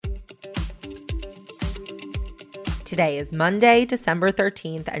Today is Monday, December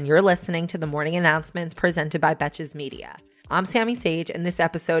 13th, and you're listening to the morning announcements presented by Betches Media. I'm Sammy Sage, and this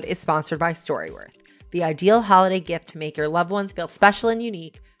episode is sponsored by Storyworth, the ideal holiday gift to make your loved ones feel special and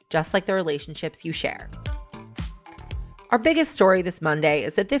unique, just like the relationships you share. Our biggest story this Monday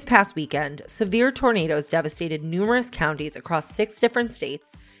is that this past weekend, severe tornadoes devastated numerous counties across 6 different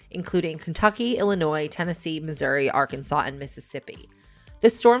states, including Kentucky, Illinois, Tennessee, Missouri, Arkansas, and Mississippi. The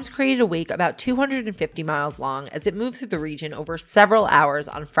storms created a wake about 250 miles long as it moved through the region over several hours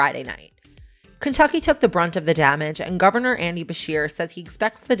on Friday night. Kentucky took the brunt of the damage, and Governor Andy Beshear says he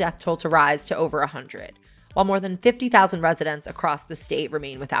expects the death toll to rise to over 100, while more than 50,000 residents across the state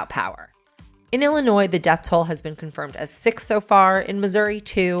remain without power. In Illinois, the death toll has been confirmed as 6 so far, in Missouri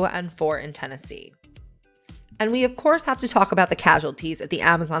 2, and 4 in Tennessee. And we of course have to talk about the casualties at the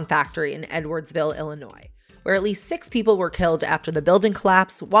Amazon factory in Edwardsville, Illinois, where at least 6 people were killed after the building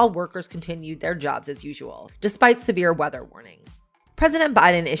collapsed while workers continued their jobs as usual, despite severe weather warning. President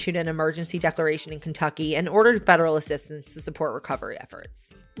Biden issued an emergency declaration in Kentucky and ordered federal assistance to support recovery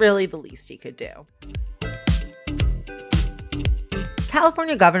efforts. Really the least he could do.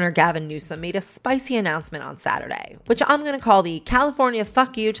 California Governor Gavin Newsom made a spicy announcement on Saturday, which I'm going to call the California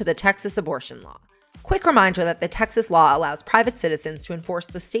fuck you to the Texas abortion law. Quick reminder that the Texas law allows private citizens to enforce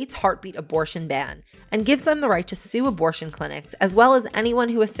the state's heartbeat abortion ban and gives them the right to sue abortion clinics as well as anyone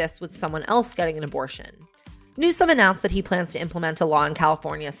who assists with someone else getting an abortion. Newsom announced that he plans to implement a law in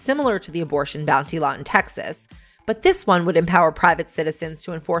California similar to the abortion bounty law in Texas, but this one would empower private citizens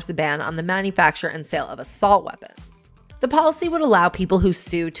to enforce a ban on the manufacture and sale of assault weapons. The policy would allow people who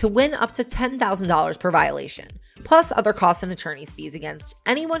sue to win up to $10,000 per violation, plus other costs and attorney's fees against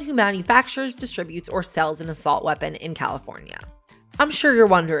anyone who manufactures, distributes, or sells an assault weapon in California. I'm sure you're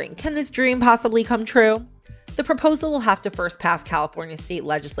wondering, can this dream possibly come true? The proposal will have to first pass California state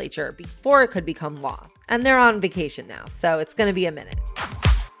legislature before it could become law, and they're on vacation now, so it's going to be a minute.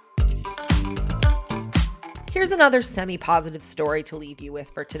 Here's another semi-positive story to leave you with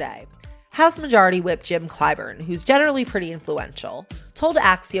for today. House Majority Whip Jim Clyburn, who's generally pretty influential, told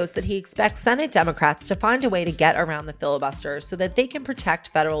Axios that he expects Senate Democrats to find a way to get around the filibuster so that they can protect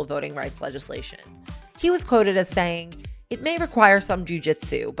federal voting rights legislation. He was quoted as saying, "It may require some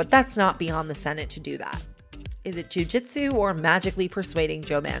jujitsu, but that's not beyond the Senate to do that." Is it jujitsu or magically persuading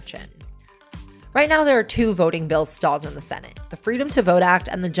Joe Manchin? Right now, there are 2 voting bills stalled in the Senate, the Freedom to Vote Act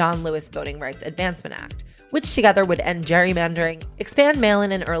and the John Lewis Voting Rights Advancement Act, which together would end gerrymandering, expand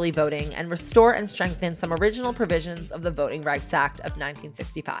mail-in and early voting, and restore and strengthen some original provisions of the Voting Rights Act of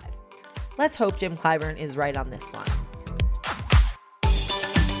 1965. Let's hope Jim Clyburn is right on this one.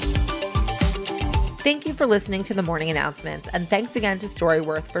 Thank you for listening to the morning announcements, and thanks again to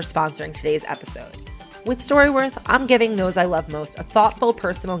Storyworth for sponsoring today's episode. With Storyworth, I'm giving those I love most a thoughtful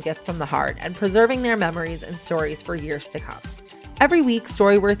personal gift from the heart and preserving their memories and stories for years to come. Every week,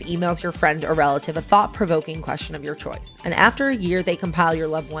 Storyworth emails your friend or relative a thought-provoking question of your choice, and after a year, they compile your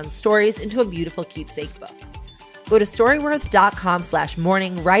loved one's stories into a beautiful keepsake book. Go to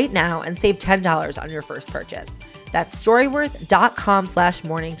storyworth.com/morning right now and save $10 on your first purchase. That's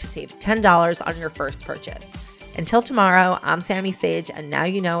storyworth.com/morning to save $10 on your first purchase. Until tomorrow, I'm Sammy Sage, and now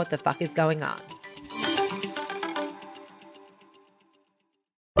you know what the fuck is going on.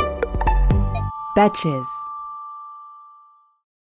 Betches.